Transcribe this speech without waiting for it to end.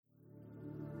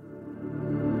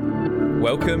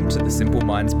Welcome to the Simple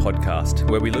Minds podcast,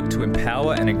 where we look to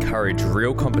empower and encourage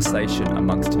real conversation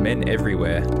amongst men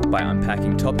everywhere by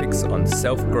unpacking topics on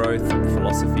self-growth,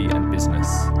 philosophy, and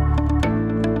business.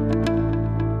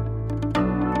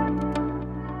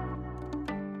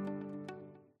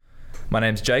 My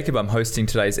name's Jacob, I'm hosting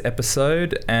today's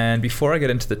episode, and before I get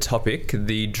into the topic,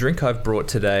 the drink I've brought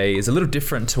today is a little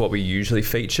different to what we usually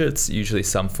feature. It's usually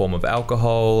some form of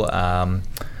alcohol,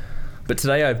 but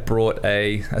today I've brought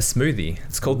a smoothie.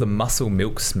 It's called the Muscle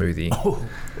Milk Smoothie. Oh.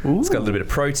 It's got a little bit of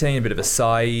protein, a bit of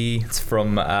acai. It's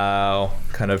from our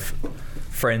kind of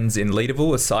friends in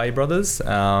Leederville, Acai Brothers, who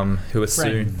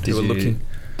are looking.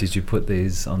 Did you put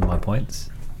these on my points?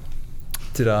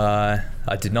 Did I?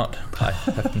 I did not. I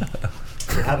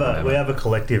haven't. We have a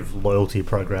collective loyalty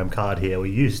program card here.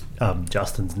 We use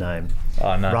Justin's name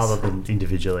Nice. rather than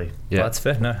individually. Yeah, well, that's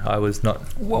fair. No, I was not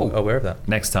aware of that.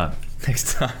 Next time.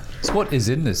 So what is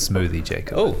in this smoothie,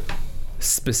 Jacob? Oh,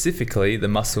 specifically, the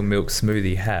Muscle Milk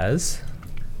Smoothie has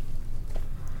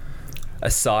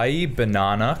acai,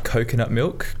 banana, coconut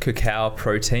milk, cacao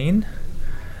protein,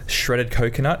 shredded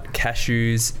coconut,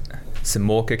 cashews, some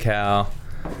more cacao,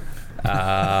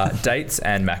 dates,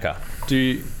 and maca. Do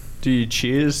you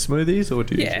cheers smoothies, or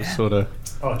do you just sort of...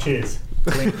 Oh, cheers.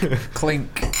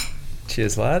 Clink.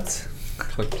 Cheers, lads.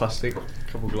 Like plastic,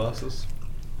 couple glasses.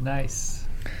 Nice.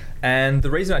 And the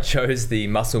reason I chose the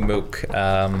Muscle Milk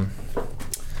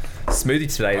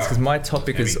smoothie today is because my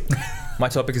topic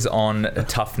is on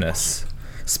toughness,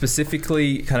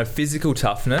 specifically kind of physical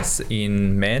toughness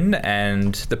in men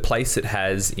and the place it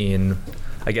has in,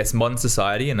 I guess, modern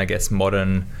society and I guess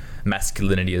modern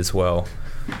masculinity as well.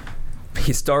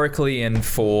 Historically, and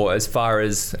for as far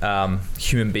as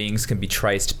human beings can be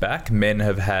traced back, men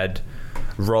have had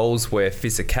roles where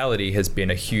physicality has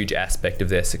been a huge aspect of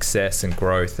their success and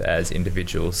growth as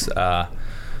individuals.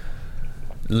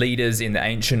 Leaders in the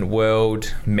ancient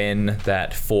world, men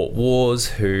that fought wars,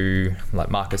 who,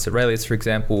 like Marcus Aurelius, for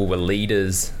example, were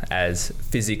leaders as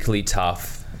physically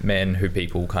tough men who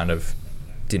people kind of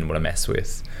didn't want to mess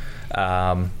with.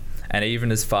 And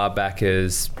even as far back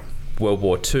as World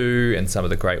War II and some of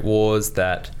the great wars,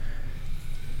 that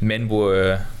men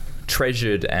were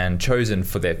treasured and chosen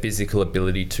for their physical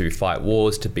ability to fight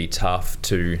wars, to be tough,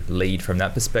 to lead from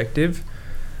that perspective.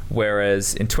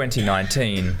 Whereas in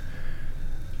 2019,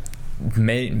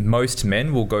 most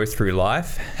men will go through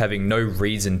life having no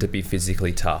reason to be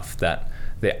physically tough, that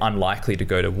they're unlikely to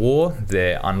go to war,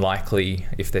 they're unlikely,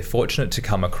 if they're fortunate, to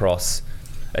come across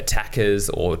attackers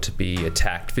or to be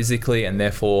attacked physically, and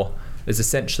therefore there's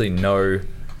essentially no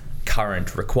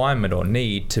current requirement or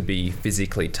need to be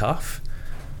physically tough.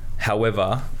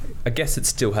 However, I guess it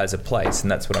still has a place, and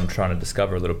that's what I'm trying to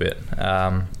discover a little bit.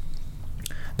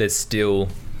 There's still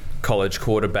college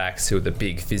quarterbacks who are the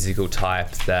big physical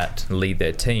type that lead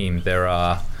their team. There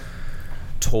are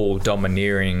tall,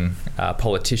 domineering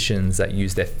politicians that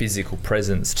use their physical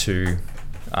presence to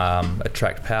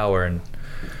attract power and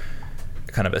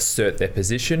kind of assert their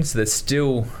position. So there's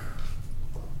still,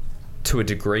 to a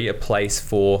degree, a place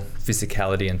for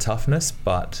physicality and toughness,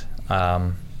 but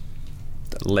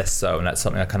less so, and that's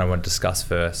something I kind of want to discuss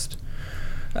first.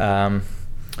 So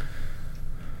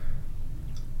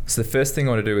the first thing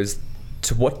I want to do is,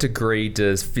 to what degree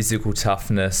does physical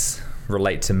toughness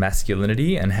relate to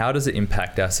masculinity, and how does it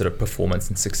impact our sort of performance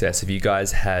and success? Have you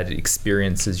guys had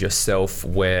experiences yourself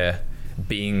where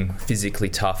being physically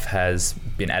tough has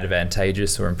been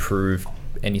advantageous or improved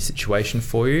any situation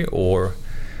for you, or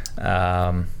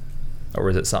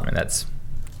is it something that's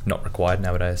not required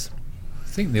nowadays?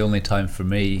 I think the only time for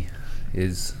me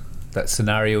is that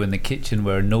scenario in the kitchen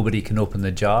where nobody can open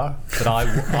the jar, but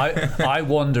I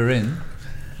wander in,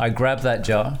 I grab that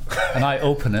jar and I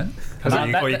open it.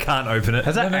 Or you can't open it.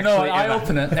 I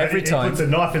open it every time. He puts a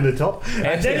knife in the top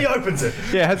and then he opens it.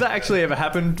 Yeah, has that actually ever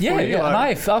happened for you? Yeah, and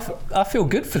I feel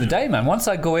good for the day, man. Once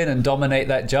I go in and dominate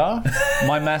that jar,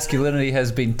 my masculinity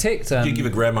has been ticked. You give a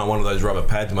grandma one of those rubber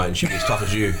pads, mate, and she'll be as tough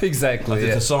as you. Exactly. Like,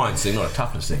 it's a science thing, not a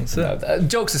toughness thing. So,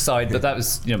 jokes aside, but that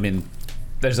was,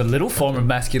 there's a little form of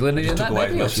masculinity in that.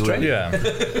 Maybe masculinity. Yeah.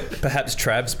 Perhaps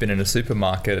Trav's been in a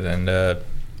supermarket and a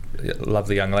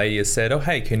lovely young lady has said, "Oh,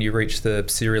 hey, can you reach the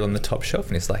cereal on the top shelf?"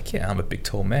 And he's like, "Yeah, I'm a big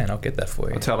tall man, I'll get that for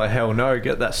you." I tell her, hell no,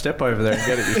 get that step over there and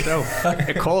get it yourself.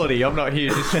 Equality, I'm not here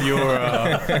just for your...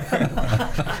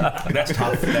 That's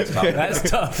tough. That's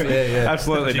tough. Yeah.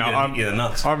 Absolutely no.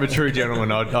 I'm a true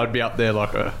gentleman. I'd be up there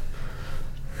like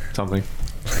something.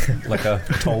 Like a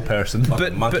tall person.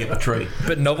 Like a monkey up a tree.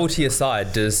 But novelty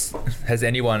aside, has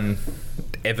anyone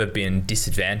ever been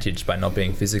disadvantaged by not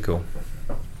being physical?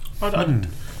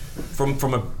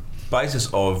 From a basis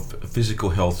of physical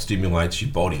health stimulates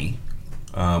your body,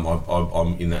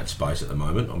 I'm in that space at the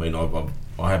moment. I mean,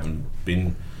 I haven't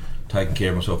been taking care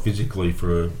of myself physically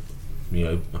for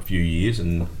a few years,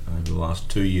 and over the last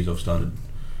 2 years I've started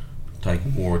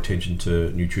taking more attention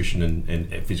to nutrition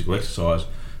and physical exercise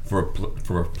for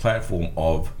a platform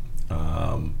of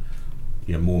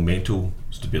more mental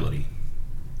stability.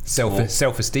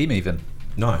 Self-esteem even.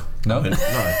 No. No? I mean,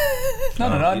 No,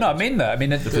 I mean that. I mean,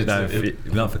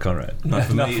 Not for Conrad. No,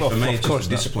 for me, it's course just a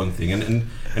discipline thing, and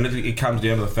it comes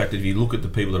down to the fact that if you look at the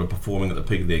people that are performing at the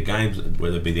peak of their games,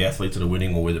 whether it be the athletes that are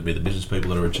winning or whether it be the business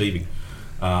people that are achieving,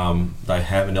 they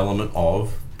have an element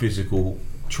of physical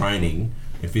training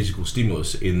and physical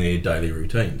stimulus in their daily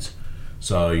routines.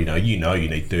 So you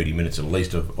need 30 minutes at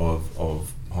least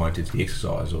of high intensity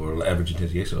exercise or average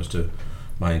intensity exercise to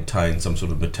maintain some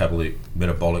sort of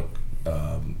metabolic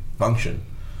function.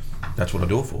 That's what I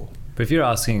do it for. But if you're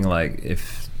asking like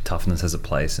if toughness has a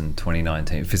place in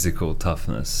 2019, physical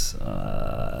toughness,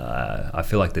 I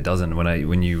feel like there doesn't.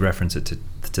 When you reference it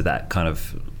to that kind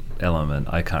of element,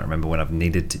 I can't remember when I've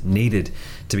needed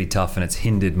to be tough and it's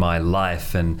hindered my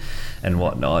life and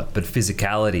whatnot. But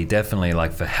physicality, definitely,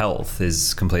 like for health,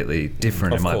 is completely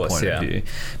different in my point of view.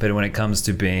 But when it comes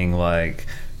to being like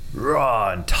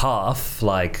raw and tough,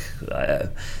 like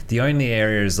the only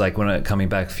areas, like coming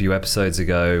back a few episodes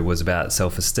ago, was about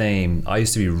self-esteem. I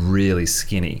used to be really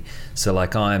skinny, so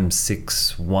like I'm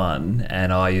 6'1"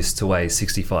 and I used to weigh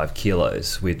 65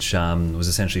 kilos, which was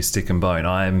essentially stick and bone.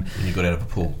 When you got out of a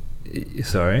pool.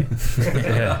 Sorry.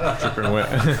 Yeah.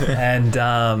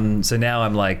 And so now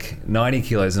I'm like 90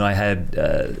 kilos, and I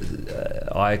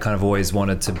kind of always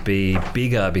wanted to be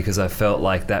bigger because I felt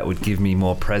like that would give me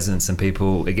more presence and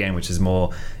people, again, which is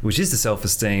the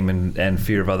self-esteem and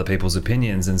fear of other people's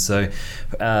opinions. And so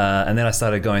and then I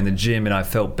started going to the gym and I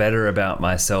felt better about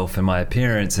myself and my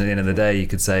appearance. And at the end of the day, you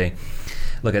could say,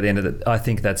 look, at the end of I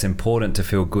think that's important to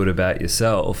feel good about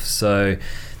yourself. So,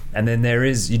 and then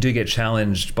you do get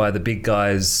challenged by the big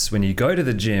guys when you go to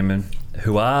the gym, and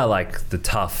who are like the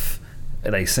tough.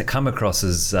 They come across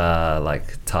as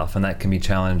like tough, and that can be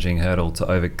challenging hurdle to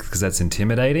over because that's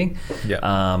intimidating.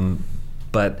 Yeah.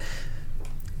 But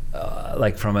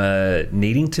like from a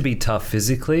needing to be tough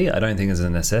physically, I don't think is a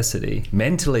necessity.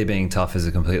 Mentally being tough is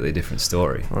a completely different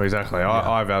story. Well, exactly.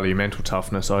 I value mental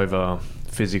toughness over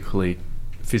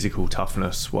physical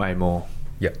toughness way more.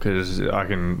 Yeah, because I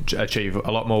can achieve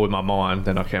a lot more with my mind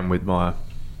than I can with my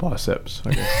biceps,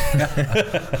 I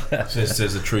guess.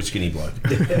 Says the true skinny bloke.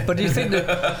 But do you think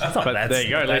that? But there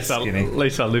you go. At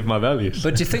least I live my values.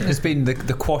 But do you think there's been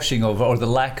the quashing of, or the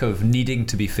lack of needing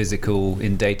to be physical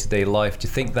in day-to-day life? Do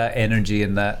you think that energy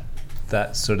and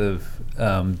that sort of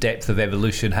depth of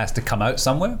evolution has to come out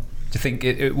somewhere? Do you think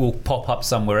it will pop up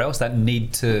somewhere else? That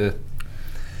need to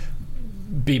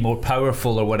be more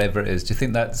powerful or whatever it is. Do you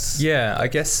think that's I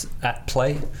guess at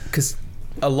play? Because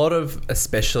a lot of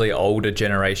especially older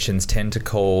generations tend to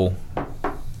call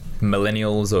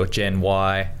millennials or Gen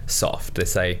Y soft. They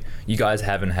say, you guys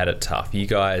haven't had it tough. You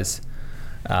guys,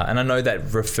 and I know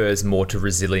that refers more to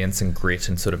resilience and grit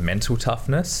and sort of mental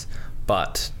toughness,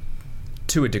 but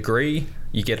to a degree,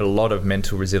 you get a lot of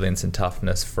mental resilience and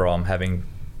toughness from having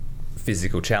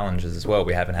physical challenges as well.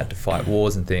 We haven't had to fight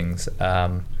wars and things.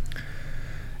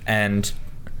 And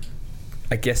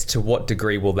I guess to what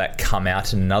degree will that come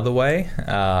out in another way?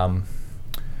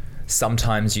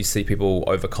 Sometimes you see people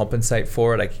overcompensate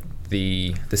for it, like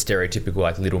the stereotypical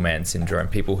like little man syndrome.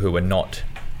 People who are not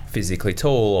physically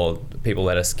tall or people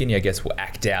that are skinny, I guess, will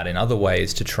act out in other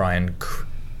ways to try and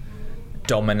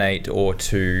dominate or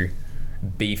to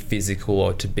be physical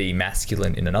or to be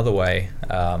masculine in another way.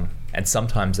 And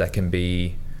sometimes that can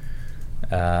be...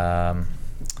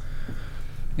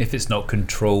 if it's not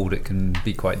controlled, it can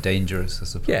be quite dangerous, I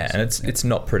suppose. Yeah, and it's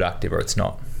not productive or it's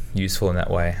not useful in that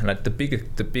way. And like the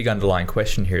big underlying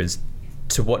question here is,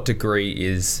 to what degree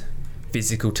is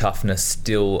physical toughness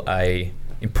still a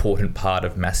important part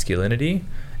of masculinity?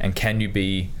 And can you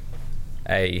be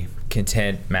a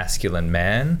content masculine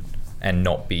man and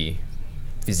not be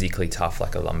physically tough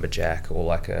like a lumberjack or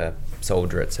like a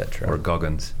soldier, etc.? Or a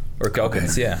Goggins.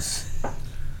 Yeah.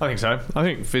 I think so. I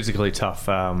think physically tough.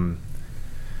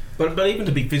 But even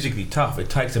to be physically tough, it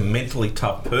takes a mentally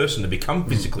tough person to become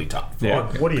physically tough. Yeah.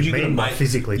 Right? What do you mean by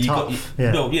physically tough?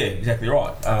 Well, yeah, exactly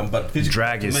right. But physically,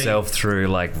 drag yourself through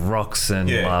like rocks and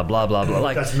blah blah blah blah.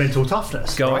 Like that's mental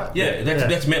toughness. Going, right? Yeah,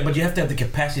 that's meant. But you have to have the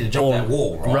capacity to jump that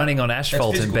wall. Right? Running on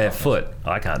asphalt and physical barefoot.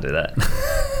 I can't do that.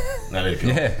 No, neither can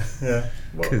I. Yeah. Yeah.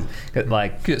 Well,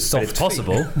 Like, Get but soft it's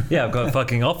possible. Yeah, I've got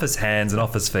fucking office hands and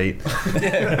office feet. These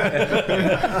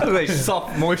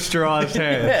soft, moisturised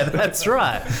hands. Yeah, that's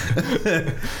right.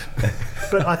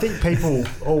 but I think people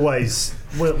always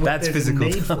That's there's physical a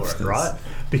need for it, toughness. right?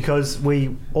 Because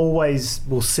we always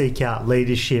will seek out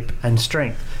leadership and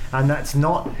strength, and that's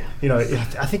not,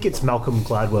 I think it's Malcolm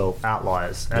Gladwell,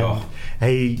 Outliers, and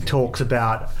he talks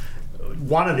about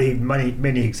one of the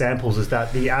many examples is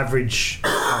that the average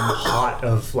height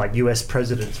of like US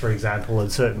presidents, for example,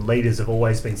 and certain leaders have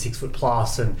always been 6 foot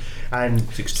plus and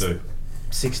 6'2".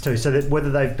 6'2", so that whether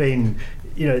they've been,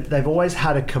 they've always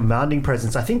had a commanding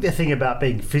presence. I think the thing about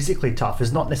being physically tough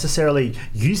is not necessarily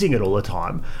using it all the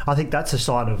time. I think that's a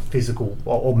sign of physical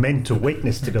or mental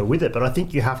weakness to go with it, but I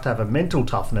think you have to have a mental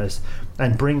toughness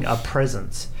and bring a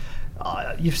presence.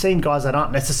 You've seen guys that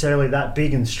aren't necessarily that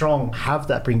big and strong have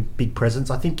that big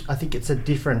presence. I think it's a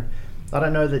different. I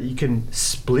don't know that you can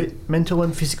split mental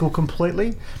and physical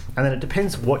completely, and then it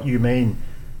depends what you mean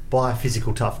by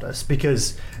physical toughness,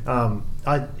 because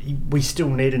we still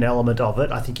need an element of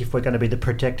it. I think if we're going to be the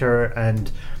protector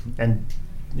and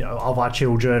of our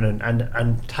children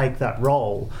and take that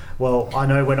role, well, I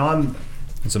know when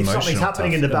It's if something's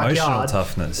happening in the emotional backyard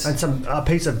toughness. and a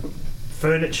piece of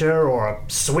furniture or a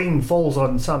swing falls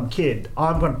on some kid,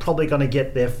 I'm probably going to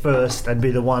get there first and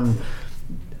be the one,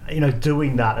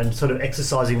 doing that and sort of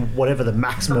exercising whatever the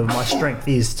maximum of my strength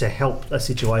is to help a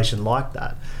situation like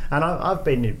that. And I've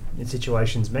been in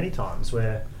situations many times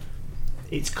where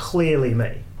it's clearly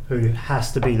me who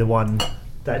has to be the one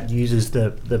that uses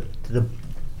the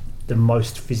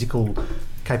most physical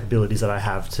capabilities that I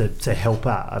have to help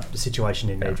out a situation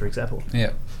in need, for example.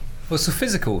 Yeah. Well, so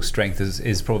physical strength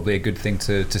is probably a good thing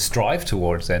to strive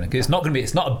towards then. It's not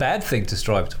a bad thing to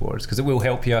strive towards, because it will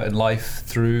help you out in life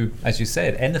through, as you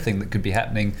said, anything that could be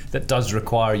happening that does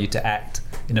require you to act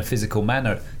in a physical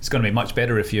manner. It's going to be much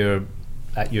better if you're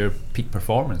at your peak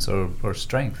performance or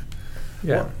strength.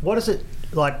 Yeah. What is it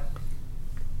like?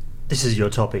 This is your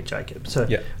topic, Jacob. So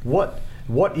Yeah.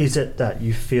 what is it that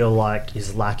you feel like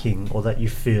is lacking, or that you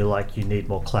feel like you need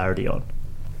more clarity on?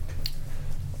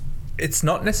 It's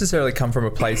not necessarily come from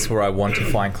a place where I want to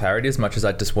find clarity as much as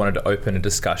I just wanted to open a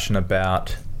discussion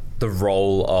about the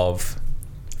role of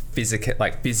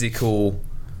physical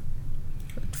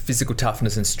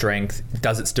toughness and strength.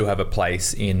 Does it still have a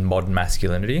place in modern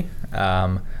masculinity?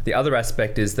 The other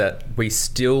aspect is that we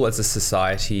still, as a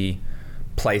society,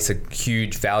 place a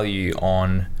huge value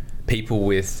on people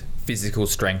with physical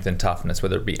strength and toughness,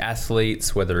 whether it be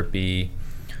athletes, whether it be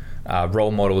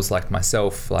role models like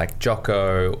myself, like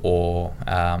Jocko or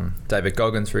David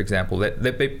Goggins, for example.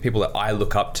 They're people that I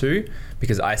look up to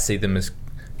because I see them as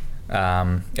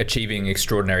achieving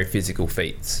extraordinary physical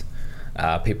feats.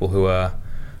 People who are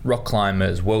rock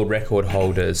climbers, world record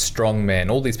holders, strong men,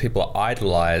 all these people are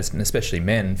idolized, and especially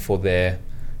men, for their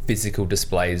physical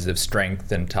displays of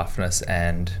strength and toughness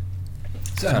and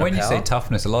When you power. say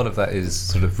toughness, a lot of that is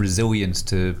sort of resilience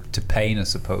to pain, I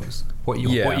suppose. What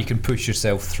you can push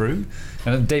yourself through.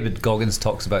 And David Goggins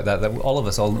talks about that all of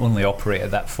us only operate at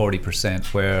that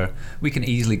 40%, where we can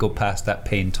easily go past that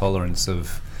pain tolerance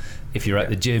of, if you're at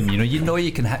the gym,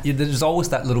 you can there's always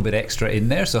that little bit extra in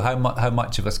there. So how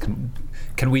much of us can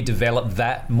we develop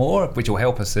that more, which will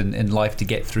help us in life to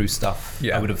get through stuff?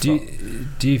 Yeah. I would have thought.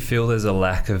 Do you feel there's a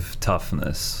lack of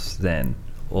toughness then,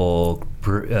 or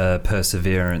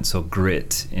perseverance or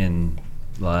grit in,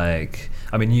 like,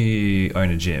 I mean, you own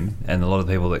a gym, and a lot of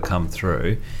people that come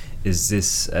through, is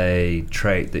this a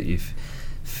trait that you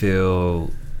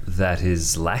feel that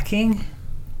is lacking?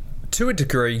 To a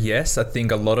degree, yes. I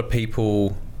think a lot of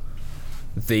people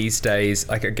these days,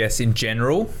 like, I guess in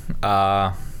general,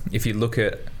 if you look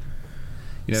at,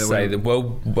 say, the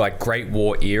world, like Great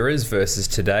War eras versus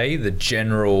today, the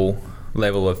general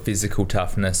level of physical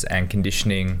toughness and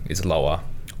conditioning is lower.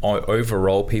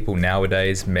 Overall, people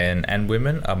nowadays, men and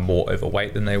women, are more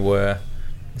overweight than they were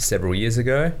several years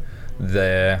ago.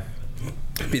 Their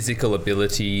physical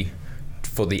ability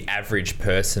for the average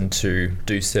person to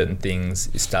do certain things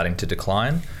is starting to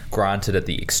decline. Granted, at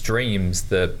the extremes,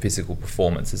 the physical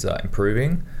performances are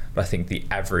improving, but I think the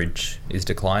average is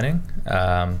declining.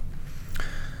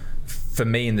 For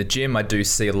me in the gym, I do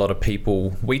see a lot of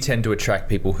people. We tend to attract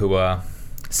people who are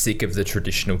sick of the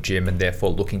traditional gym and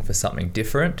therefore looking for something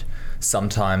different.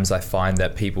 Sometimes I find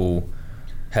that people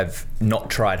have not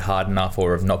tried hard enough,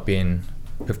 or have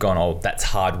gone, oh, that's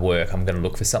hard work, I'm going to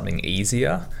look for something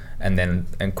easier,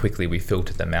 and quickly we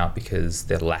filter them out because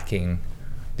they're lacking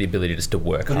the ability just to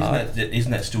work hard.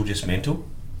 Isn't that still just mental?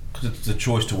 Because it's a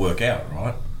choice to work out,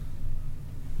 right?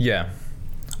 Yeah.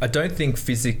 I don't think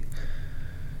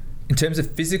In terms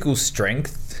of physical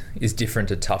strength is different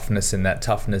to toughness, in that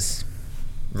toughness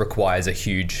requires a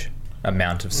huge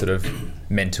amount of sort of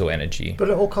mental energy. But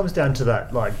it all comes down to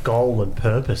that like goal and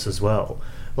purpose as well.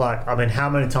 Like, I mean, how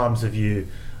many times have you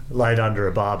laid under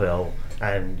a barbell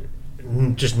and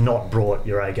just not brought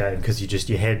your A game because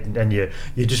your head and you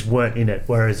just weren't in it,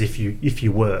 whereas if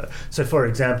you were. So for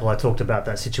example, I talked about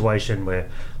that situation where,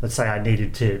 let's say I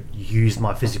needed to use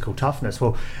my physical toughness.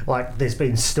 Well, like, there's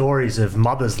been stories of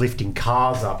mothers lifting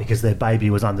cars up because their baby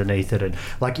was underneath it, and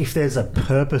like, if there's a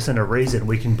purpose and a reason,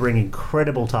 we can bring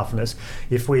incredible toughness.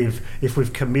 If we've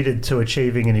committed to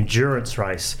achieving an endurance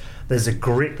race, there's a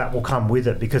grit that will come with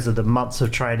it because of the months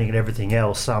of training and everything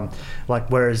else. Like,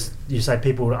 whereas you say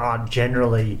people aren't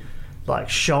generally like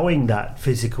showing that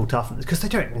physical toughness because they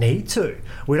don't need to.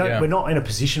 We're not in a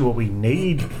position where we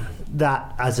need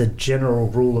that as a general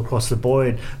rule across the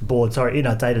board. In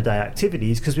our day-to-day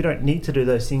activities, because we don't need to do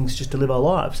those things just to live our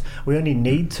lives. We only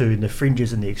need to in the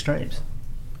fringes and the extremes.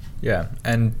 Yeah,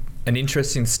 and an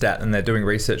interesting stat, and they're doing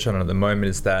research on it at the moment,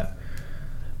 is that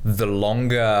the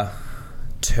longer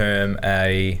term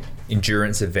a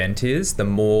endurance event is, the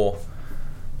more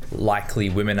likely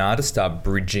women are to start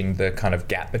bridging the kind of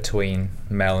gap between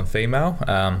male and female.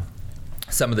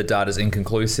 Some of the data is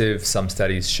inconclusive. Some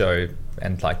studies show,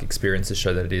 and like experiences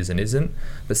show, that it is and isn't.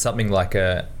 But something like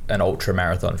an ultra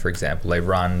marathon, for example, they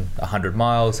run 100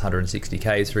 miles, 160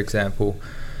 Ks, for example.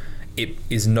 It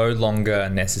is no longer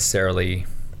necessarily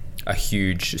a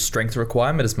huge strength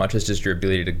requirement as much as just your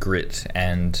ability to grit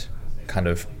and kind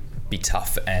of be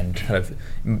tough, and kind of,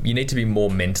 you need to be more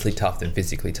mentally tough than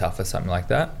physically tough or something like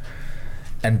that.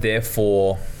 And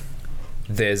therefore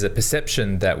there's a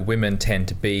perception that women tend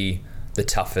to be the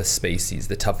toughest species,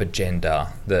 the tougher gender,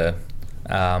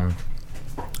 and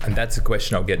that's a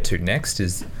question I'll get to next.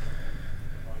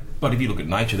 But if you look at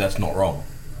nature, that's not wrong.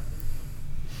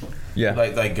 Yeah,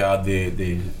 they guard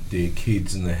their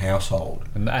kids in the household,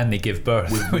 and they give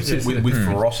birth with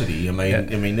ferocity. I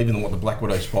mean, even what the black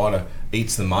widow spider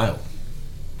eats the male.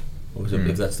 Or is it,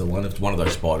 if that's the one, if one of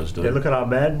those spiders do. Yeah, look at our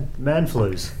man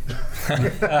flus.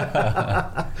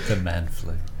 The man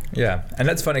flu. Yeah, and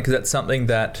that's funny because that's something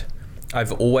that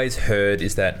I've always heard,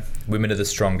 is that women are the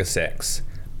stronger sex,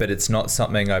 but it's not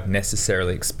something I've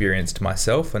necessarily experienced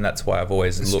myself, and that's why I've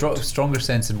always looked. Stronger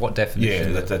sense in what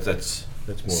definition? Yeah, that's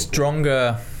more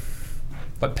stronger.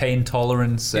 But pain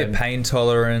tolerance. Pain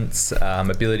tolerance,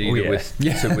 ability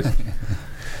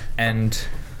and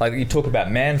like you talk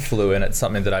about man flu, and it's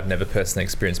something that I've never personally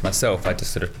experienced myself. I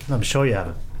just sort of, I'm sure you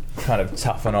haven't, kind of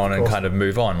toughen on and kind of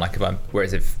move on. Like and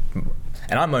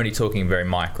I'm only talking very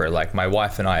micro. Like my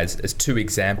wife and I, as two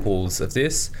examples of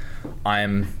this,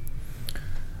 my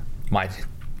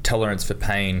tolerance for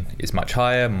pain is much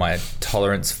higher. My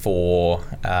tolerance for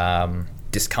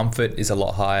discomfort is a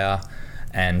lot higher,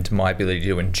 and my ability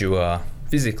to endure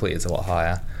physically is a lot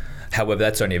higher. However,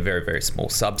 that's only a very, very small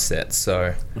subset.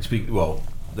 So that's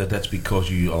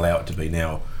because you allow it to be.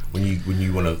 Now, when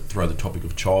you want to throw the topic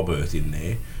of childbirth in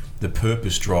there, the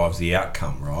purpose drives the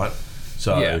outcome, right?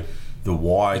 So the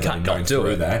why they're going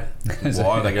through that,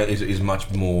 why they go is much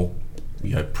more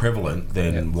prevalent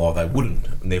than why they wouldn't,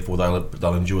 and therefore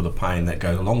they'll endure the pain that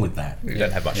goes along with that. You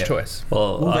don't have much choice.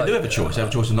 Well, they do have a choice. They have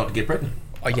a choice of not to get pregnant.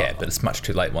 Oh yeah, but it's much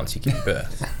too late once you give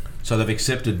birth. So they've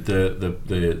accepted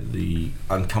the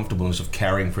uncomfortableness of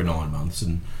carrying for 9 months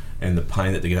and the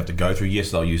pain that they're going to have to go through. Yes,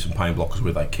 they'll use some pain blockers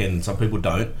where they can, and some people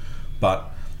don't.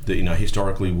 But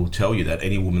historically will tell you that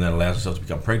any woman that allows herself to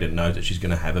become pregnant knows that she's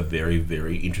going to have a very,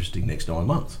 very interesting next 9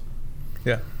 months.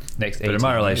 Yeah. But in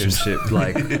my relationship,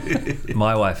 like,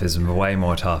 my wife is way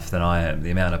more tough than I am. The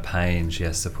amount of pain she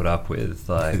has to put up with,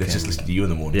 like, that's just listening to you in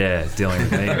the morning. Yeah, dealing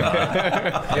with me.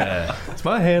 Yeah. Does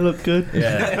my hair look good?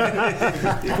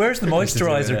 Yeah. Where's the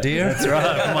moisturizer, dear? That's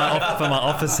right. For my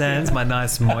office hands, my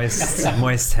nice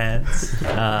moist hands.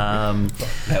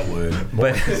 That word.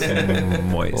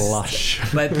 Moist. Lush.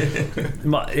 But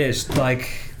it's like,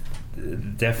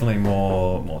 definitely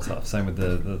more tough. Same with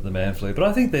the man flu. But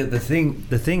I think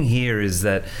the thing here is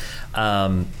that,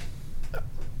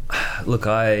 look,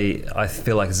 I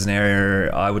feel like it's an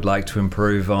area I would like to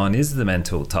improve on is the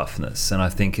mental toughness, and I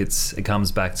think it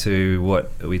comes back to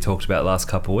what we talked about last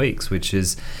couple of weeks, which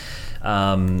is,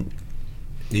 are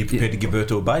you prepared to give birth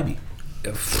to a baby?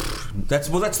 That's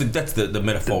the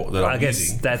metaphor that I'm I guess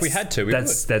using. that's If we had to, we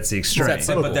that's the extreme.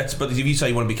 But if you say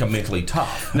you want to become mentally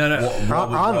tough, No.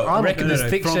 I reckon this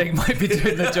thick shake might be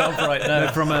doing the job right now.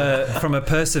 No, from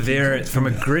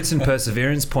a grit and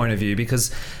perseverance point of view,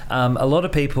 because a lot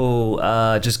of people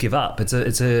just give up.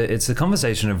 It's a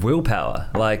conversation of willpower.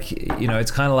 Like, you know,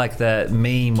 it's kind of like that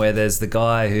meme where there's the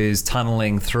guy who's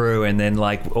tunneling through, and then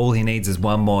like all he needs is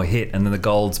one more hit, and then the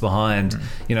gold's behind,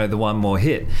 you know, the one more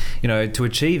hit. You know, to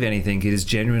achieve anything, it is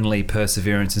genuinely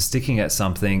perseverance and sticking at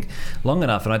something long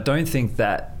enough. And I don't think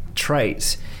that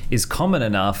trait is common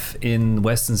enough in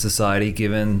Western society,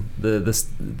 given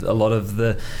a lot of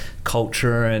the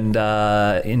culture and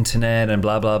internet and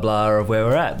blah blah blah of where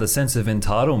we're at. The sense of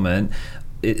entitlement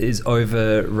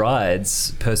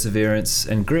overrides perseverance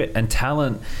and grit, and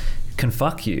talent can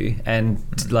fuck you. And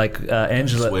like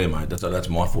Angela, I swear, mate, that's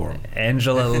my forum.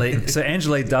 Angela Lee. So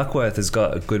Angela Lee Duckworth has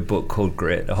got a good book called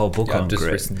Grit, a whole book on I've just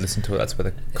grit. listened to it. That's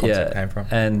where the concept came from.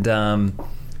 And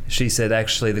she said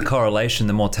actually the correlation,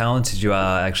 the more talented you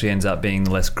are, actually ends up being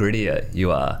the less grittier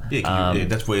you are. Yeah,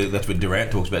 that's where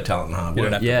Durant talks about talent and hard You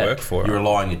work. don't have to work for You it.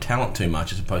 rely on your talent too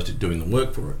much as opposed to doing the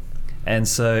work for it. And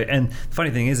so, and the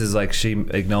funny thing is like she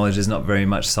acknowledges there's not very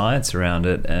much science around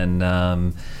it,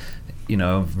 and you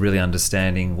know, really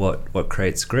understanding what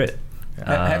creates grit.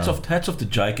 Hats off to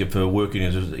Jacob for working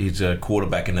his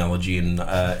quarterback analogy and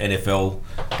NFL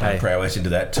prowess into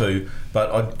that too.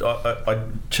 But I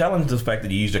challenge the fact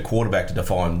that you used a quarterback to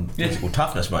define physical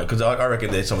toughness, mate, because I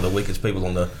reckon they're some of the weakest people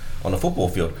on the football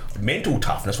field. Mental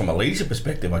toughness, from a leadership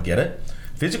perspective, I get it.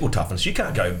 Physical toughness, you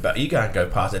can't go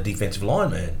past that defensive line,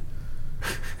 man.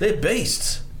 They're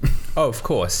beasts. Oh, of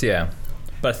course, yeah.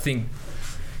 But I think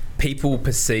people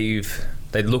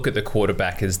they look at the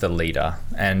quarterback as the leader,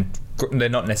 and they're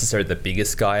not necessarily the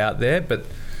biggest guy out there, but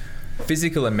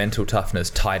physical and mental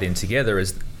toughness tied in together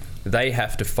is they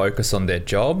have to focus on their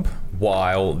job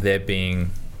while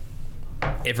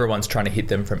everyone's trying to hit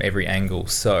them from every angle.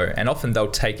 So, and often they'll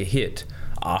take a hit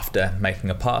after making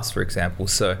a pass, for example.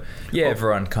 So, yeah,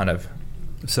 everyone kind of...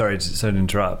 Sorry to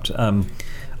interrupt.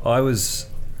 I was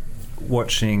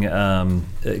watching,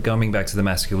 going back to the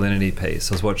masculinity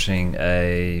piece, I was watching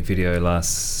a video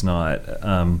last night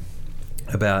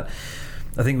about,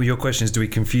 I think your question is, do we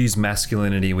confuse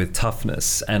masculinity with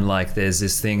toughness? And like there's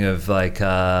this thing of like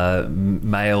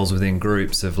males within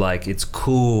groups of like, it's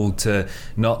cool to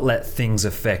not let things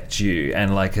affect you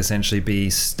and like essentially be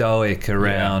stoic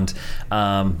around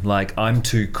like I'm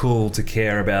too cool to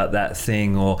care about that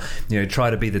thing, or you know,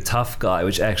 try to be the tough guy,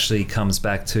 which actually comes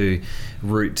back to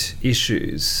root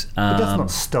issues. But that's not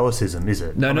stoicism, is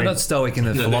it? No, not stoic in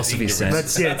the philosophy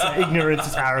sense. It's ignorance,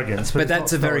 it's arrogance. But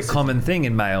that's a very common thing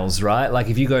in males, right? Like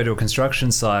if you go to a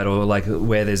construction site or like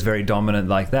where there's very dominant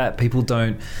like that, people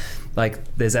don't like.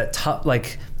 There's that tough.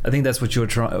 Like I think that's what you're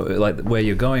trying, like where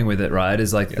you're going with it, right?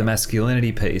 Is like the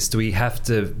masculinity piece. Do we have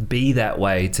to be that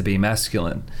way to be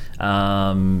masculine?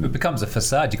 It becomes a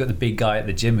facade. You've got the big guy at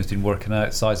the gym who's been working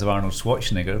out size of Arnold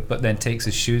Schwarzenegger, but then takes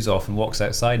his shoes off and walks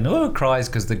outside and cries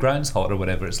because the ground's hot or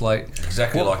whatever. It's like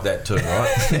Exactly like that too, right?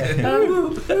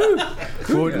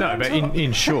 Well, no, but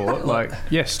in short, like,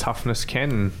 yes, toughness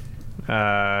can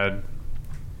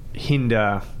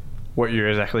hinder what you're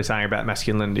exactly saying about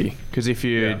masculinity. Because if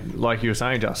you, like you were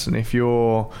saying, Justin, if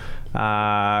you're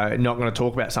not going to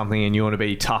talk about something and you want to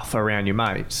be tough around your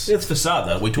mates. It's facade,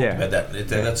 though. We talked about that.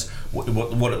 That's what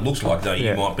it looks like, though.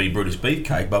 You might be Brutus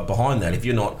Beefcake, but behind that, if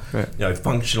you're not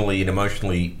functionally and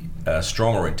emotionally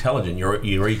strong or intelligent, your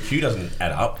EQ doesn't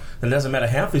add up, and it doesn't matter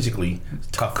how physically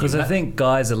tough. Because I think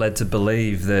guys are led to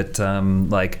believe that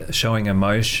like showing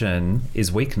emotion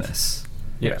is weakness.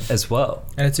 Yeah. As well.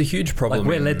 And it's a huge problem. Like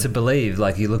we're led to believe,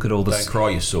 like you look at all the Don't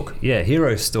cry, you sook.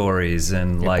 hero stories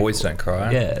and like boys don't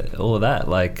cry. Yeah, all of that.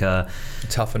 Like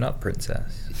Toughen up,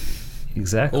 princess.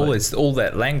 exactly. All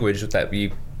that language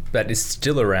that is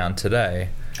still around today.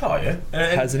 Oh yeah,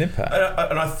 and has an impact.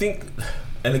 And I think,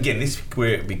 and again, this is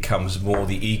where it becomes more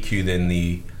the EQ than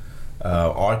the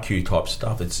IQ type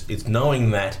stuff. It's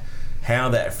knowing that how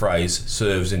that phrase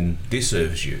serves and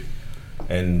disserves you,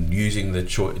 and using the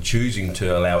choosing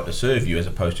to allow it to serve you as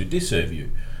opposed to disserve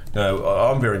you. Now,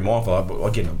 I'm very mindful.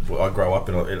 I grow up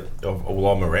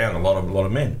I'm around a lot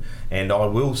of men, and I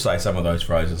will say some of those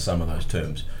phrases, some of those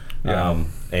terms. Yeah.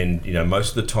 And most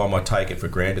of the time, I take it for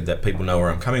granted that people know where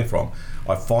I'm coming from.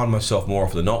 I find myself more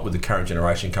often than not with the current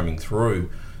generation coming through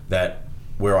that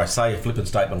where I say a flippant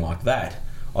statement like that,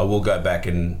 I will go back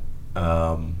and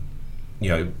survey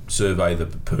the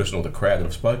person or the crowd that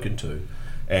I've spoken to,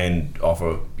 and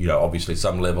offer obviously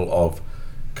some level of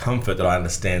comfort that I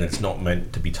understand it's not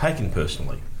meant to be taken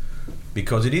personally.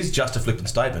 because it is just a flippant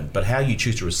statement, but how you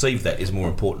choose to receive that is more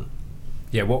important.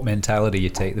 Yeah, what mentality you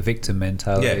take, the victim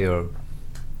mentality Yeah.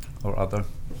 or other.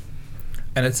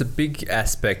 And it's a big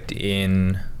aspect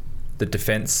in the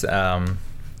defence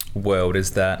world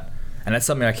is that, and that's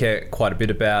something I care quite a bit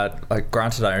about. Like,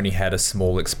 granted, I only had a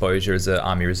small exposure as an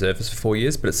Army reservist for 4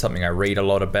 years, but it's something I read a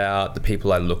lot about. The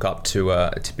people I look up to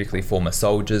are typically former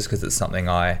soldiers because it's something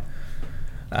I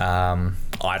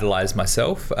idolise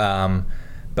myself.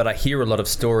 But I hear a lot of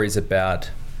stories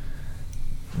about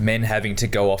men having to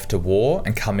go off to war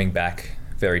and coming back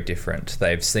very different.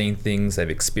 They've seen things, they've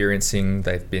experienced things,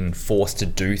 they've been forced to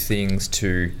do things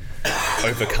to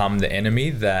overcome the enemy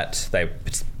that they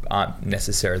aren't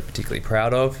necessarily particularly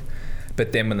proud of.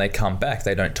 But then when they come back,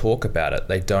 they don't talk about it,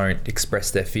 they don't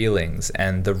express their feelings,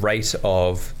 and the rate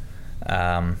of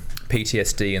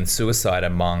PTSD and suicide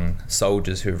among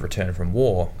soldiers who have returned from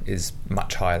war is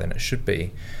much higher than it should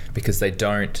be, because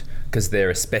they're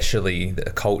especially,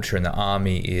 the culture in the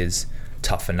army is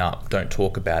toughen up, don't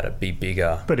talk about it, be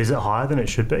bigger. But is it higher than it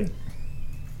should be?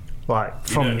 Like,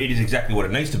 It is exactly what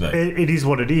it needs to be. it is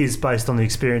what it is based on the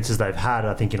experiences they've had,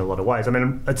 I think, in a lot of ways. I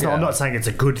mean, it's not, I'm not saying it's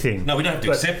a good thing. No, we don't have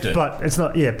to accept it. But it's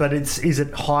not, but is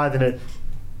it higher than it?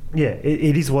 Yeah,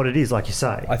 it is what it is, like you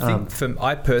say. I think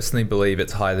I personally believe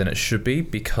it's higher than it should be,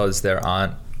 because there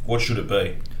aren't... What should it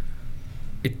be?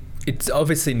 It's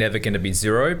obviously never going to be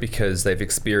zero, because they've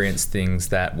experienced things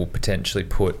that will potentially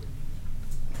put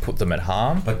them at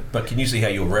harm. But can you see how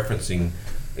you're referencing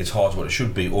it's higher to what it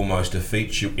should be almost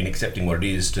defeats you in accepting what it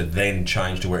is to then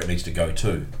change to where it needs to go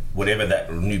to, whatever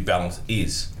that new balance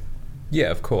is? Yeah,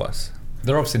 of course.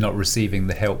 They're obviously not receiving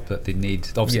the help that they need.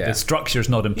 Obviously, the structure's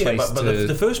not in place. But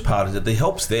the first part is that the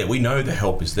help's there. We know the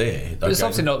help is there. But it's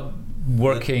obviously not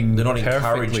working. They're not perfectly.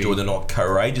 encouraged, or they're not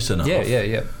courageous enough.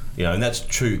 Yeah. You know, and that's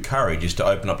true courage, is to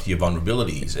open up to your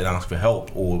vulnerabilities and ask for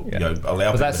help, or allow people to help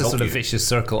you. But that's the sort of vicious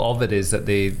circle of it, is that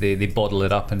they bottle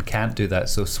it up and can't do that.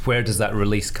 So where does that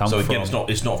release come from? So again,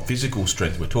 it's not physical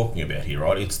strength we're talking about here,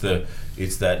 right? It's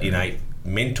that innate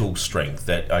mental strength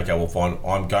that, okay, well, fine,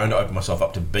 I'm going to open myself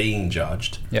up to being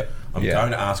judged. Yep. I'm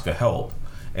going to ask for help,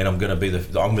 and I'm going to be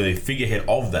the figurehead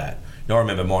of that. You know, I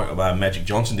remember Magic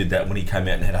Johnson did that when he came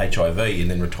out and had HIV and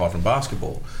then retired from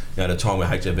basketball. You know, at a time where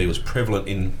HIV was prevalent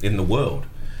in the world,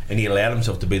 and he allowed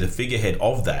himself to be the figurehead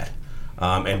of that,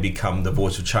 and become the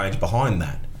voice of change behind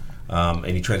that. And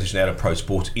he transitioned out of pro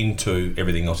sports into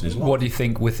everything else in his life. What do you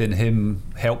think within him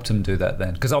helped him do that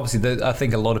then? Because obviously, I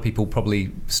think a lot of people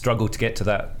probably struggle to get to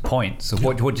that point. So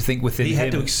what do you think within him? He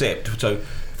had to accept. So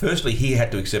firstly, he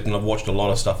had to accept, and I've watched a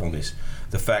lot of stuff on this,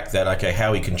 the fact that, okay,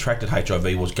 how he contracted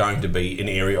HIV was going to be an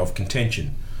area of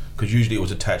contention, because usually it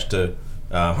was attached to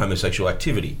homosexual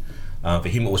activity. For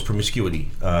him, it was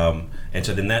promiscuity, and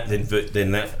so then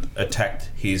that attacked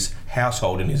his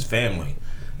household and his family,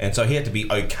 and so he had to be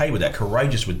okay with that,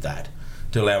 courageous with that,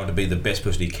 to allow him to be the best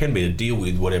person he can be, to deal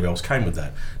with whatever else came with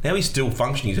that. Now he's still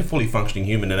functioning; he's a fully functioning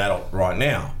human and adult right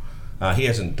now. He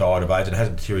hasn't died of AIDS and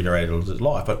hasn't deteriorated his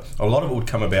life, but a lot of it would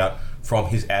come about from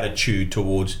his attitude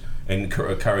towards and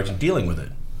courage in dealing with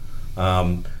it.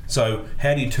 So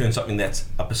how do you turn something that's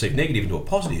a perceived negative into a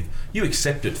positive? You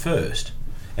accept it first,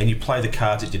 and you play the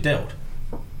cards that you're dealt.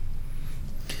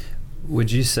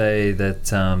 Would you say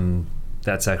that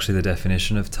that's actually the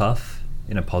definition of tough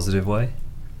in a positive way?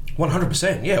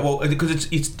 100%, yeah. Well, because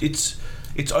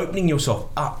it's opening yourself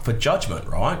up for judgment,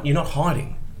 right? You're not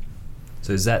hiding.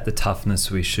 So is that the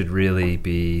toughness we should really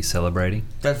be celebrating?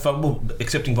 That's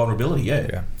accepting vulnerability,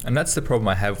 yeah. And that's the problem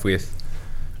I have with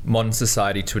modern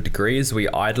society to a degree, is we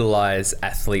idolise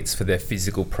athletes for their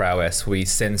physical prowess. We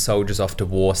send soldiers off to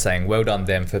war saying, well done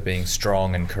them for being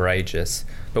strong and courageous.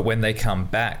 But when they come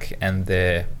back and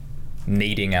they're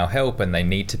needing our help and they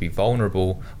need to be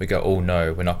vulnerable, we go, oh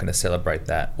no, we're not going to celebrate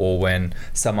that. Or when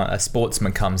a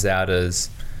sportsman comes out as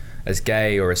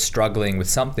gay or as struggling with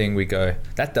something, we go,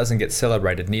 that doesn't get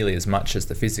celebrated nearly as much as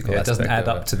the physical aspect. It doesn't add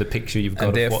up to the picture you've got,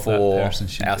 and of what therefore that person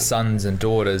should our be. sons and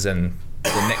daughters and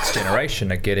the next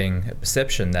generation are getting a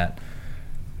perception that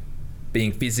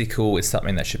being physical is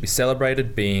something that should be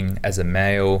celebrated, being as a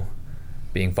male,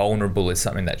 being vulnerable is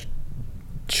something that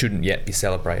shouldn't yet be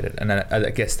celebrated. And I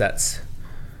guess that's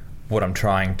what I'm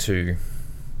trying to,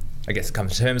 come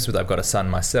to terms with. I've got a son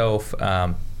myself,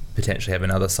 potentially have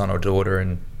another son or daughter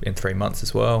in 3 months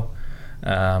as well.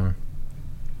 But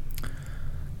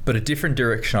a different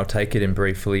direction I'll take it in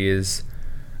briefly is,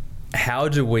 how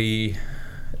do we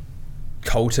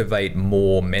cultivate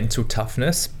more mental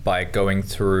toughness by going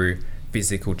through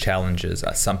physical challenges?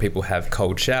 Some people have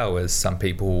cold showers, some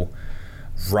people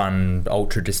run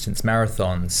ultra distance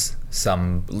marathons,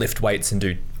 some lift weights and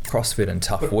do CrossFit and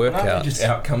tough But workouts. aren't they just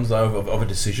outcomes though of a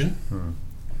decision?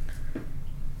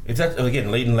 It's that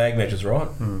again, lead and lag measures, right?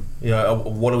 You know,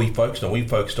 what are we focused on? Are we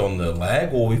focused on the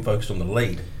lag, or are we focused on the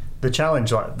lead? The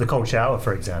challenge, like the cold shower,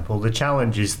 for example, the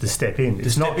challenge is the step in.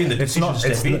 It's step in, the decision to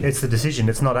step in. It's the decision.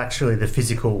 It's not actually the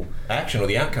physical Action or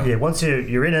the outcome. Yeah, once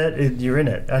you're in it, you're in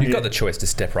it. And You've got the choice to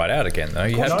step right out again, though.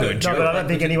 You have to endure. No, but I don't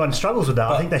think anyone struggles with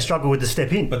that. I think they struggle with the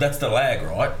step in. But that's the lag,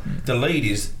 right? The lead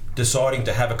is deciding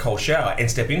to have a cold shower and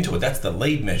step into it. That's the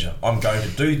lead measure. I'm going to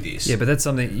do this. Yeah, but that's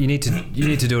something you need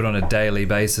to do it on a daily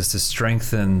basis to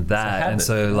strengthen that. And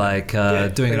so, like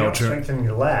doing you're an not strengthening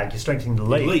the lag. You're strengthening the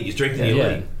lead. You're strengthening your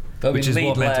lead. But which is lead,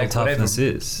 what mental lag, toughness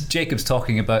whatever. is. Jacob's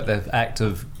talking about the act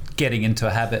of getting into a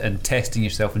habit and testing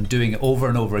yourself and doing it over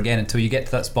and over again until you get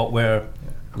to that spot where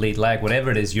lead, lag,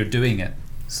 whatever it is, you're doing it.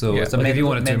 So it's a Like if you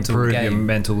wanted to mental improve your game.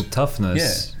 mental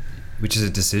toughness, which is a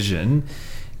decision,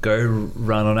 go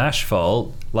run on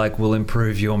asphalt. Like will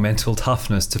improve your mental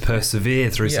toughness to persevere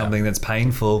through something that's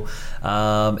painful.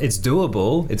 It's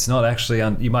doable. It's not actually.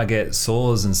 You might get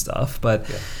sores and stuff, but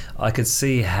I could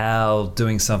see how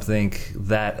doing something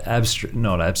that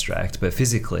not abstract, but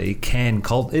physically can.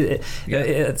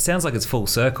 It sounds like it's full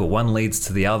circle. One leads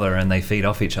to the other, and they feed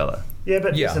off each other. Yeah,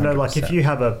 but Yeah, so no, like 100%. if you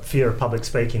have a fear of public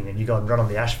speaking and you go and run on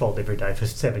the asphalt every day for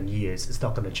 7 years, it's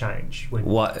not going to change.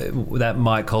 What that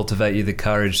might cultivate you the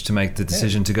courage to make the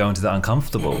decision to go into the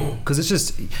uncomfortable, because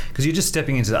you're just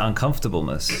stepping into the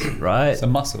uncomfortableness, right? It's a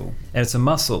muscle. And it's a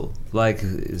muscle. Like,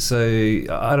 so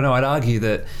I don't know. I'd argue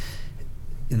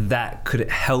that could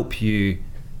help you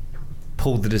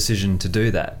pull the decision to do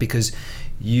that because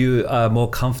you are more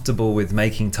comfortable with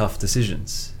making tough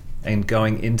decisions and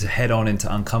going head on into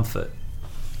uncomfort.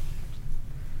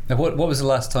 Now, what was the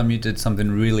last time you did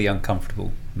something really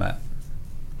uncomfortable, Matt?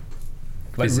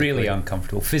 Like Physically. really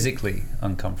uncomfortable, physically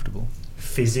uncomfortable.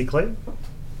 Physically?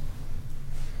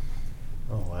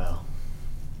 Oh, wow.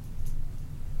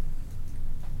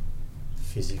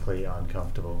 Physically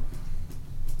uncomfortable.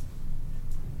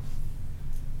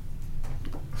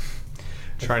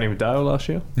 Training with Dale last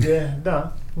year. Yeah,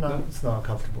 no, it's not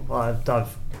uncomfortable.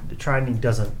 The training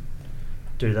doesn't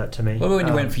do that to me. What about when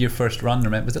you went for your first run?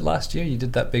 Remember, was it last year? You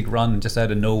did that big run just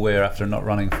out of nowhere after not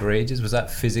running for ages. Was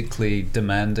that physically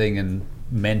demanding and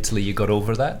mentally you got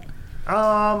over that?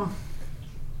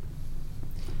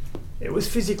 It was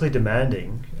physically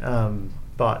demanding,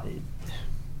 but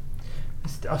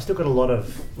I've still got a lot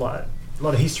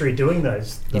of history doing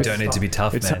those. You don't need to be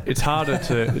tough, man. It's harder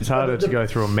to go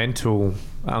through a mental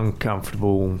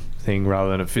uncomfortable thing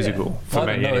rather than a physical for I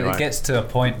me don't know, anyway. it gets to a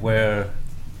point where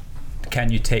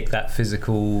can you take that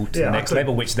physical to the I next could.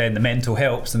 level, which then the mental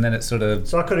helps, and then it's sort of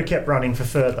So I could have kept running for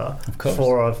further. Of course.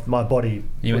 Before my body.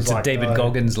 You went was to like, David no,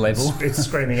 Goggins level. It's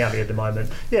screaming at me at the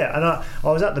moment. Yeah, and I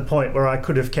was at the point where I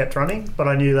could have kept running, but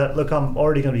I knew that look, I'm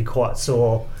already going to be quite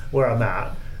sore where I'm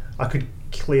at. I could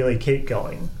clearly keep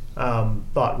going,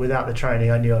 but without the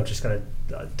training, I knew I was just going to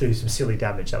do some silly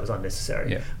damage that was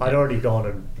unnecessary. Yeah. I'd already gone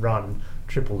and run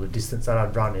triple the distance that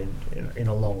I'd run in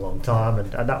a long time,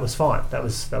 and that was fine. That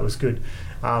was good.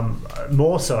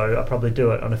 More so, I probably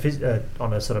do it on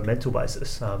a sort of mental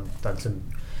basis. Done some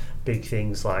big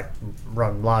things like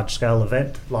run large scale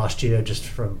event last year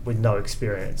just with no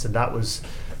experience, and that was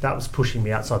pushing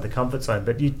me outside the comfort zone.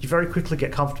 But you very quickly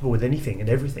get comfortable with anything and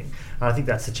everything, and I think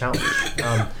that's the challenge.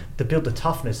 To build the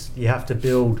toughness, you have to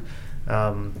build.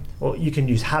 Well, you can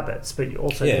use habits, but you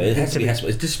also it has to be.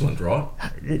 It's disciplined, right?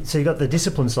 So you've got the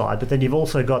discipline side, but then you've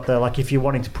also got the, like, if you're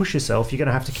wanting to push yourself, you're going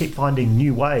to have to keep finding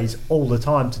new ways all the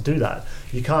time to do that.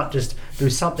 You can't just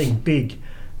do something big,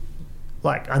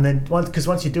 and then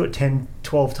once you do it 10,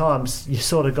 12 times, you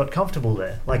sort of got comfortable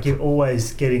there. Like, you're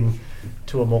always getting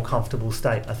to a more comfortable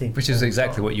state, I think. which is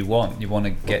exactly what you want. You want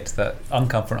to get to that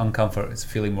uncomfort. It's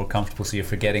feeling more comfortable, so you're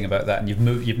forgetting about that, and you've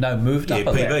now moved up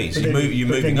a level. PBs. But then- You're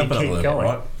but moving then up you another keep level, going.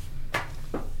 right?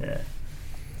 Yeah.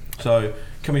 So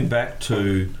coming back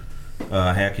to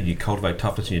how can you cultivate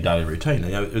toughness in your daily routine?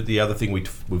 The other thing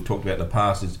we've talked about in the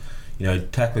past is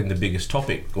tackling the biggest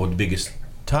topic or the biggest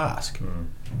task.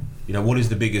 What is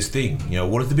the biggest thing?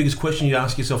 What is the biggest question you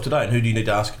ask yourself today, and who do you need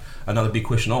to ask another big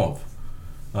question of?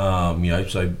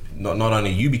 So not only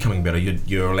you becoming better,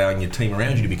 you're allowing your team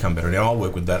around you to become better. Now I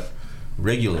work with that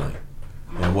regularly.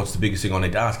 What's the biggest thing I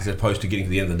need to ask, as opposed to getting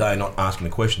to the end of the day and not asking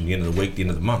the question at the end of the week, the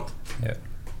end of the month. Yeah.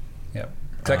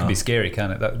 That can be scary,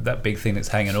 can't it? That big thing that's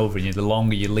hanging over you. The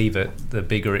longer you leave it, the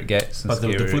bigger it gets. And But the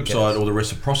scarier flip it gets. side, or the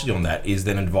reciprocity on that, is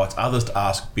then invites others to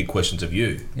ask big questions of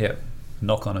you. Yeah.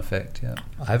 Knock-on effect. Yeah.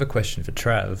 I have a question for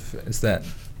Trav. Is that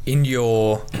in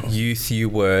your youth you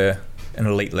were an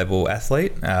elite level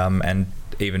athlete, and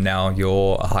even now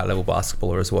you're a high level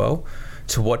basketballer as well.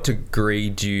 to what degree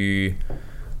do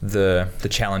the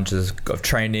challenges of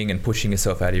training and pushing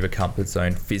yourself out of your comfort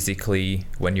zone physically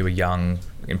when you were young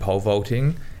in pole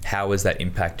vaulting, how has that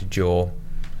impacted your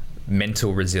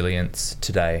mental resilience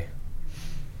today?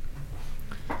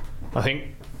 I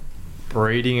think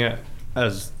breeding it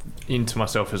as into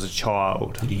myself as a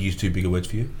child. Did you use too big a words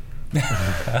for you?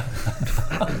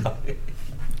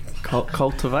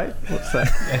 Cultivate? What's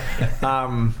that?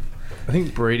 I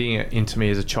think breeding it into me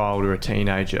as a child or a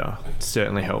teenager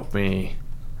certainly helped me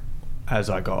as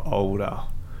I got older.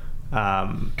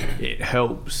 It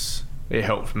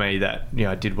helped me that, you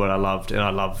know, I did what I loved, and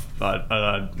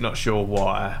I'm not sure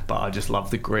why, but I just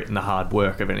love the grit and the hard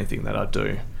work of anything that I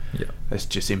do. Yeah. It's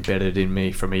just embedded in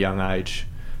me from a young age.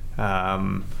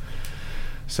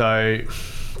 So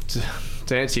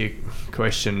to answer your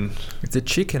question, it's a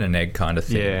chicken and egg kind of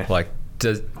thing. Yeah. Like,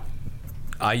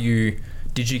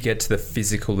 did you get to the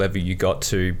physical level you got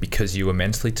to because you were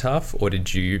mentally tough, or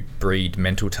did you breed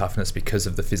mental toughness because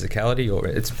of the physicality? Or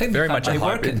it's very much a they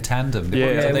work hybrid. in tandem.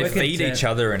 Yeah. So they work in feed each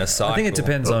other in a cycle. I think it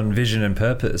depends on vision and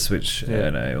purpose, which, Yeah.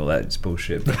 you know, all that's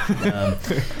bullshit.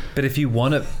 But if you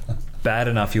want it bad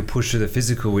enough, you'll push through the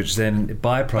physical, which then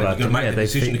byproduct. But you've got to make the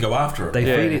decision to go after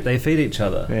it. They feed each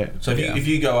other. yeah. So if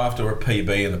you go after a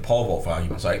PB in the pole vault, for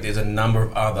argument's sake, there's a number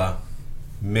of other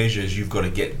measures you've got to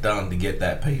get done to get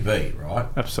that PB, right?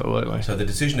 Absolutely. So the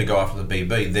decision to go after the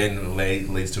PB then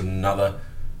leads to another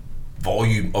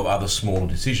volume of other smaller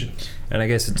decisions. And I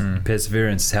guess it's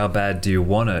perseverance. How bad do you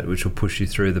want it, which will push you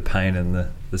through the pain and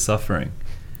the suffering.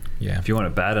 Yeah. If you want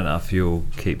it bad enough, you'll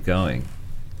keep going.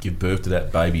 Give birth to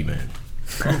that baby, man.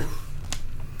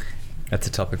 That's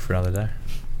a topic for another day.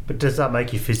 But does that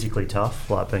make you physically tough,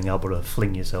 like being able to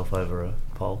fling yourself over a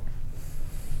pole?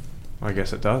 I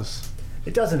guess it does.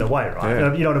 It does in a way, right?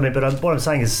 Yeah. You know what I mean? But what I'm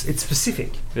saying is, it's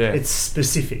specific. Yeah. It's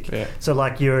specific. Yeah. So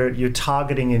like you're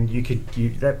targeting, and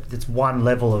that's one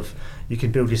level of, you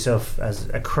can build yourself as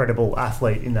a credible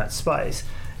athlete in that space,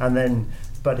 and then.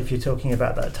 But if you're talking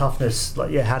about that toughness,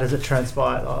 like, how does it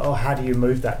transpire, or how do you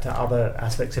move that to other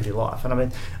aspects of your life? And I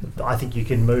mean, I think you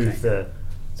can move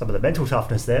some of the mental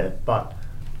toughness there, but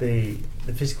the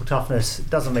physical toughness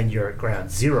doesn't mean you're at ground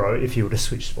zero if you were to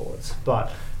switch sports.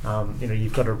 But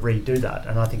you've got to redo that,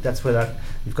 and I think that's where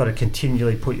you've got to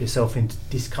continually put yourself into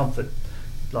discomfort,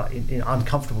 like in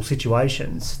uncomfortable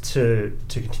situations, to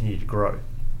continue to grow.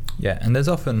 Yeah, and there's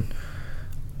often.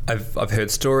 I've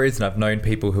heard stories, and I've known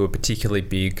people who were particularly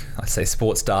big, I say,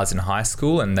 sports stars in high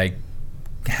school, and they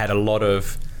had a lot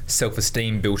of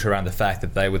self-esteem built around the fact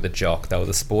that they were the jock, they were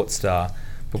the sports star.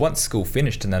 But once school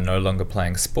finished and they're no longer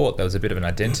playing sport, there was a bit of an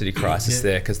identity crisis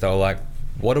there, because they were like,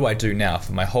 what do I do now?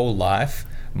 For my whole life,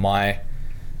 my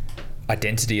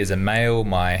identity as a male,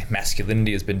 my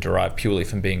masculinity has been derived purely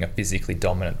from being a physically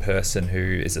dominant person who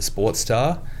is a sports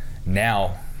star.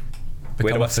 Now,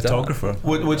 where do I start? Photographer.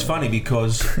 Well, it's funny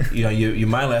because your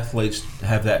male athletes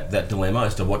have that dilemma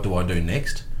as to what do I do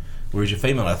next, whereas your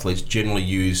female athletes generally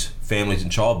use families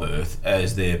and childbirth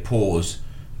as their pause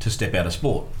to step out of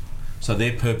sport. So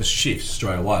their purpose shifts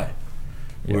straight away.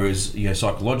 Yep. Whereas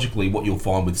psychologically, what you'll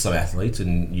find with some athletes,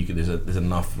 and there's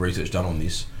enough research done on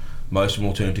this, most of them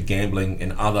will turn to gambling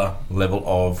and other level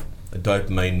of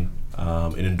dopamine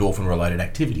and endorphin related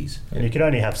activities. And you can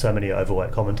only have so many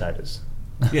overweight commentators.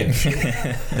 Yeah,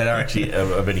 that are actually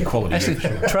of any quality. Actually,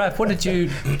 Trav, what did you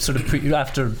sort of put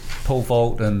after pole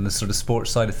vault and the sort of sports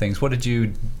side of things? What did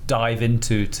you dive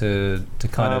into to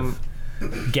kind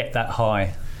of get that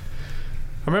high?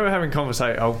 I remember having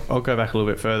conversation. I'll go back a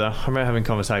little bit further. I remember having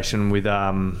conversation with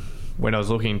when I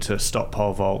was looking to stop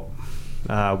pole vault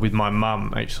with my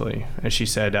mum, actually, and she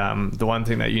said the one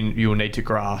thing that you'll need to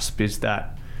grasp is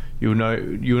that you'll no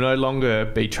longer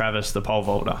be Travis the pole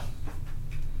vaulter.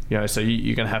 So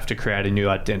you're going to have to create a new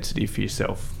identity for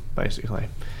yourself, basically.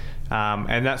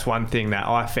 And that's one thing that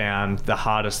I found the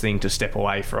hardest thing to step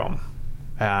away from.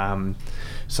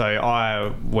 So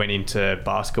I went into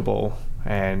basketball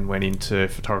and went into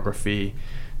photography,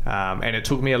 and it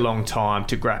took me a long time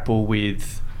to grapple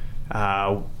with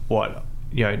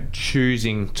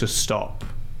choosing to stop,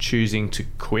 choosing to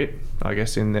quit, I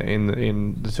guess in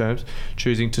the terms,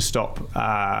 choosing to stop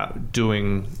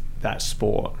doing that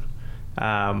sport.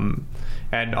 And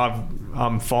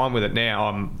I'm fine with it now.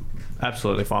 I'm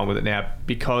absolutely fine with it now,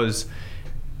 because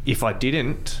if I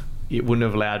didn't, it wouldn't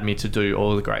have allowed me to do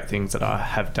all the great things that I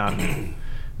have done.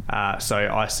 So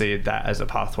I see that as a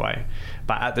pathway.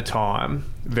 But at the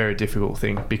time, very difficult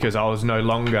thing, because I was no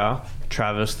longer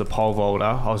Travis the pole vaulter.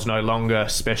 I was no longer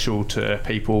special to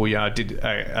people. I did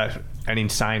an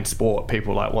insane sport.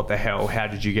 People like, what the hell? How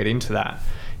did you get into that?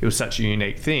 It was such a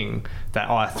unique thing that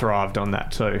I thrived on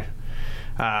that too.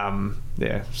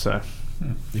 So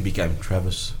He became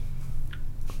Travis,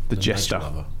 the nature jester.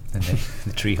 lover. And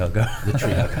the tree hugger. The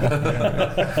tree hugger.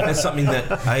 That's something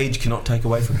that age cannot take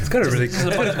away from him. It's got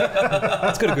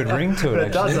a good ring to it.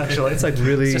 It does actually. It's like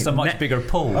really. It's just a much bigger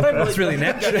pull. It's really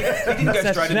natural. He didn't go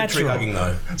That's straight into tree natural. hugging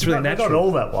though. It's really They're not natural.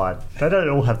 all that wide. They don't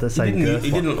all have the same girth.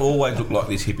 He didn't always look like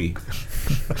this hippie.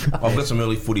 I've got some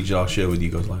early footage I'll share with you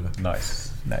guys later.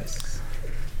 Nice.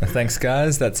 Thanks,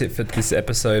 guys. That's it for this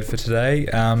episode for today.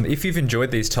 If you've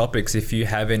enjoyed these topics, if you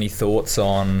have any thoughts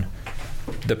on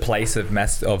the place of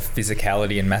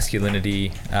physicality and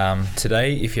masculinity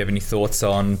today, if you have any thoughts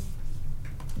on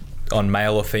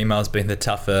male or females being the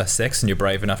tougher sex and you're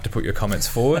brave enough to put your comments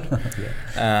forward,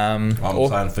 I'm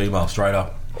saying female straight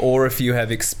up. or if you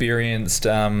have experienced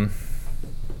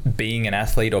being an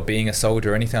athlete or being a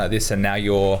soldier or anything like this, and now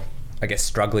you're, I guess,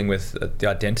 struggling with the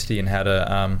identity and how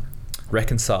to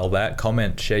reconcile that,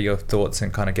 comment, share your thoughts,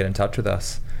 and kind of get in touch with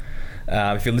us.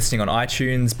 If you're listening on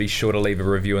iTunes, be sure to leave a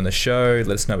review on the show.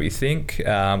 Let us know what you think.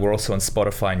 We're also on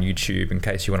Spotify and YouTube in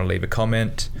case you want to leave a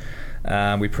comment.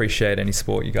 We appreciate any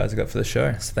support you guys have got for the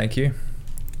show. So thank you.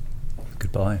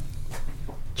 Goodbye.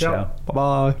 Ciao. Bye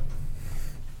bye.